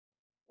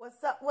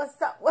What's up,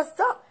 what's up, what's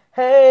up?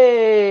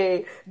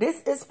 Hey,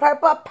 this is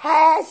Purple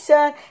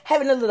Passion.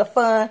 Having a little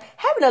fun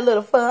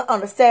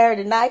on a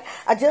Saturday night.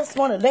 I just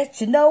want to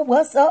let you know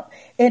what's up.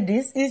 And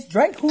this is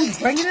Drake who's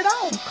bringing it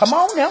on. Come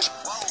on now.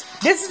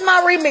 This is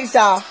my remix,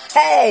 y'all.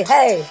 Hey,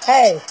 hey,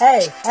 hey,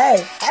 hey,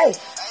 hey, hey.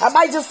 I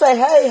might just say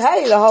hey,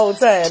 hey the whole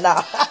time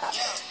now.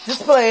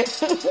 Just play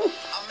it.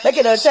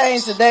 Making a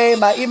change today.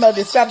 My email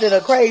described it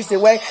a crazy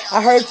way.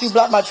 I heard you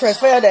block my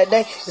transfer that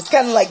day. It's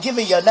kind of like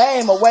giving your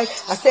name away.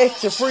 I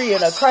set you free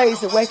in a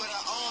crazy way.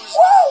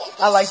 Woo!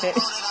 I like that.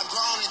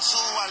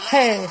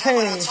 Hey,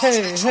 hey,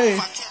 hey, hey.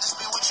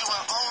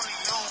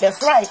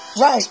 That's right,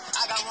 right.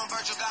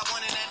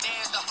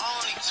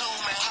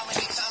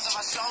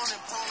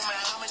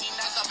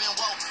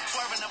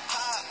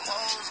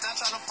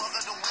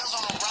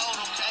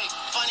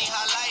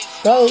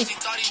 Goes.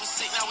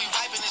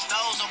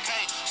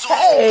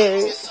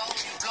 Hey.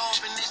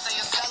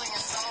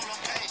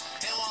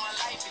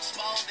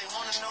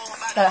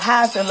 The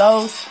highs and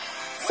lows.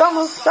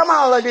 Some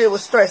all I did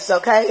was stress,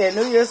 okay? And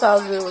New Year's all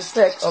I did was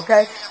sex,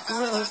 okay?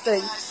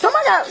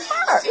 Somebody got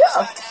fired,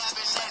 yeah.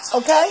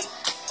 Okay?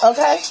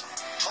 Okay?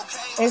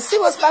 And see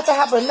what's about to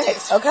happen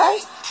next, okay?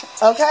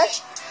 Okay?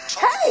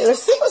 Hey,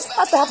 let's see what's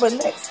about to happen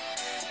next.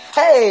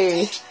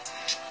 Hey.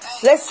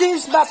 Let's see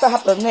what's about to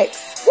happen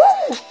next.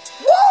 Woo!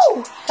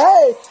 Woo!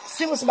 Hey.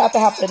 See what's about to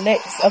happen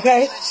next,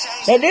 okay?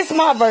 Now, this is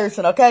my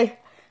version, okay?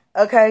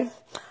 Okay?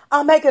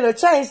 I'm making a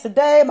change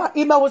today. My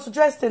email was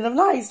addressed in a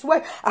nice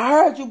way. I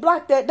heard you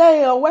blocked that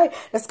day away.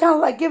 That's kind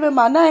of like giving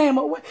my name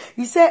away.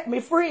 You set me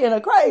free in a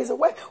crazy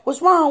way.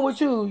 What's wrong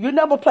with you? You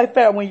never play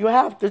fair when you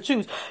have to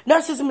choose.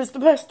 Narcissism is the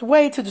best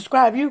way to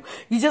describe you.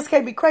 You just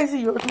can't be crazy.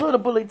 You're a little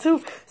bully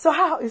too. So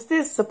how is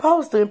this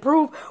supposed to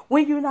improve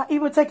when you not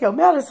even take your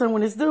medicine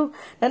when it's due?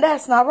 And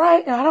that's not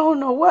right. And I don't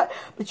know what,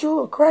 but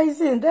you're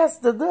crazy and that's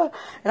the.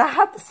 And I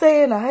have to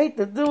say it and I hate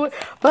to do it.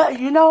 But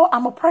you know,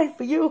 I'm going to pray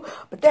for you.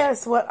 But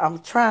that's what I'm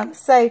trying to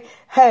say.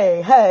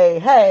 Hey, hey,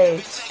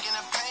 hey.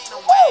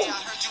 Woo.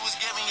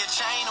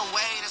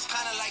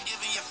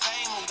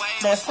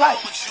 That's right.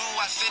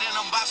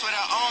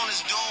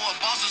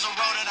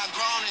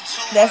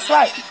 That's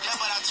right.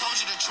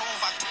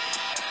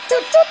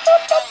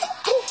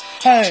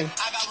 Hey.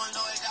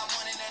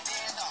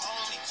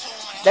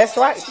 That's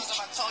right.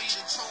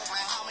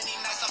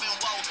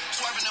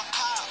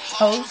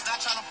 Oh.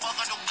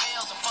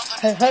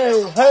 Hey,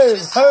 hey, hey,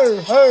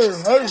 hey,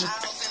 hey, hey.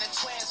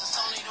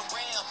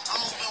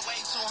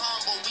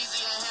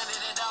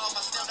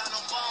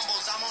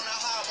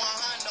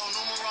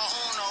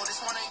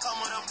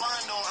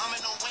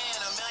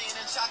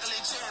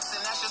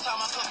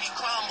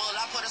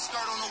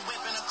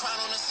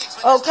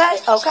 Okay,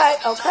 okay,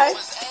 okay.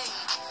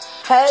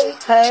 Hey,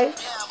 hey.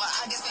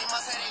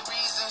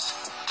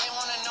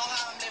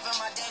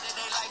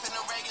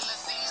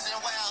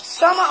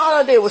 Summer all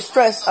I did was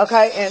stress,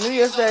 okay? And New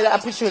Year's Day, I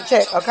put you a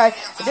check, okay?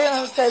 And then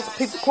I said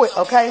people quit,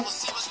 okay?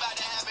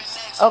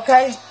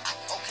 Okay?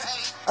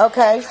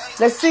 Okay.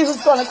 Let's see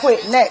who's gonna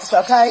quit next,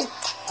 okay?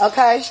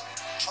 Okay?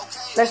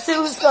 Let's see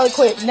who's gonna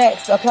quit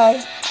next,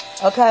 okay?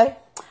 Okay?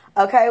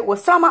 Okay, well,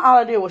 summer all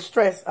I did was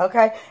stress,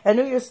 okay? And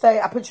New Year's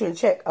Day, I put you in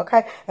check,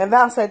 okay? And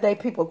Valentine's Day,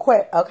 people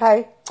quit,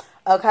 okay?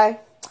 Okay?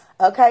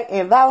 Okay?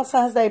 And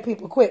Valentine's Day,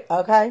 people quit,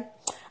 okay?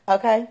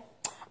 Okay?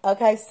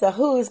 Okay, so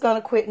who is going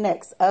to quit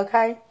next,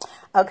 okay?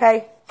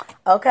 Okay?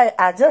 Okay,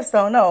 I just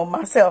don't know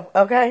myself,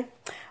 okay?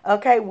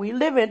 Okay, we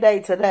live in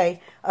day to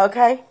day,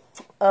 okay?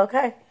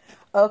 Okay?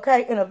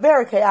 Okay, in a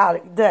very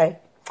chaotic day,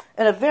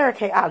 in a very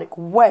chaotic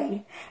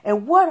way.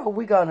 And what are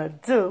we going to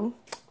do,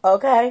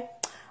 okay?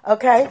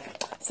 Okay?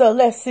 So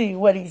let's see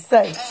what he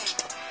says.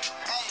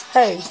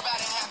 Hey,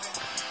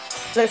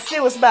 let's see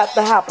what's about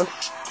to happen.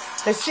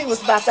 Let's see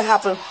what's about to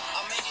happen.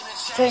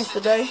 Change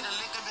today.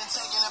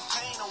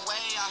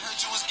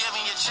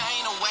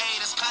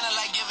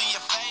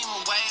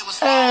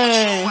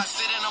 Hey,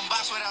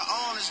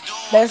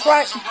 that's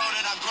right.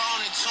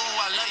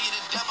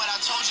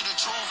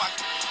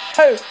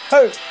 Hey,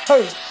 hey,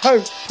 hey,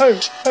 hey, hey,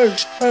 hey,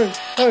 hey,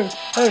 hey,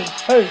 hey,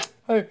 hey,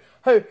 hey,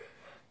 hey.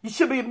 You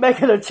should be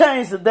making a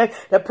change today.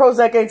 That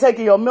Prozac ain't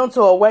taking your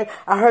mental away.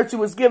 I heard you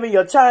was giving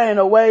your chain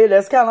away.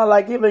 That's kind of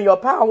like giving your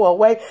power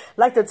away.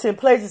 Like the 10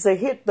 places that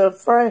hit the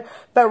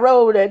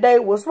road that day.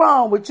 What's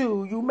wrong with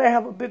you? You may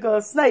have a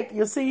bigger snake,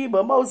 you see,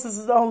 but Moses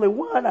is the only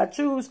one I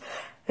choose.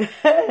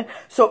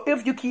 So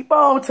if you keep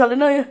on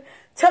telling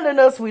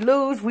us we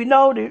lose, we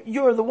know that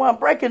you're the one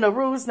breaking the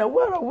rules. Now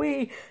what are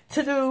we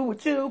to do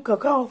with you?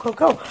 Coco,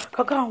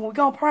 we're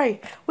going to pray.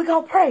 We're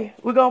going to pray.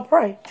 We're going to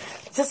pray.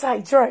 Just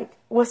like Drake.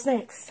 What's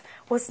next?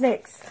 What's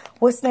next?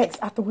 What's next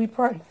after we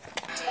pray?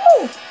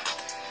 Woo.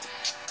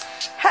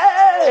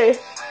 Hey!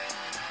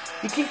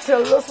 You keep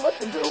telling us what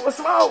to do. What's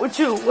wrong with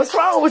you? What's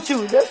wrong with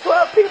you? There's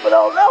 12 people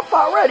that left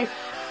already.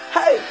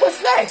 Hey,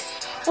 what's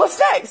next? What's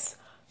next?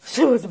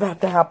 See what's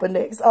about to happen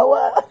next.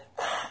 Oh,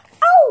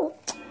 oh.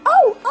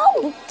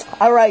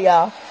 All right,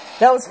 y'all.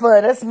 That was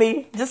fun. That's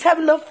me. Just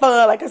having a little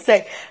fun. Like I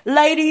say,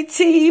 Lady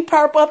T,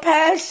 Purple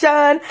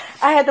Passion.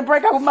 I had to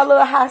break out with my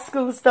little high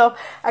school stuff.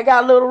 I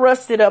got a little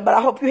rusted up, but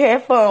I hope you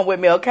had fun with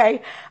me,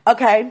 okay?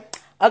 Okay.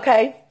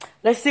 Okay.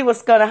 Let's see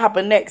what's going to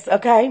happen next,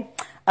 okay?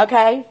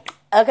 Okay.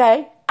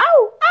 Okay.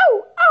 Oh,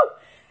 oh,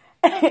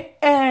 oh.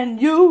 And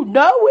you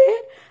know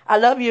it. I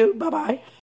love you. Bye-bye.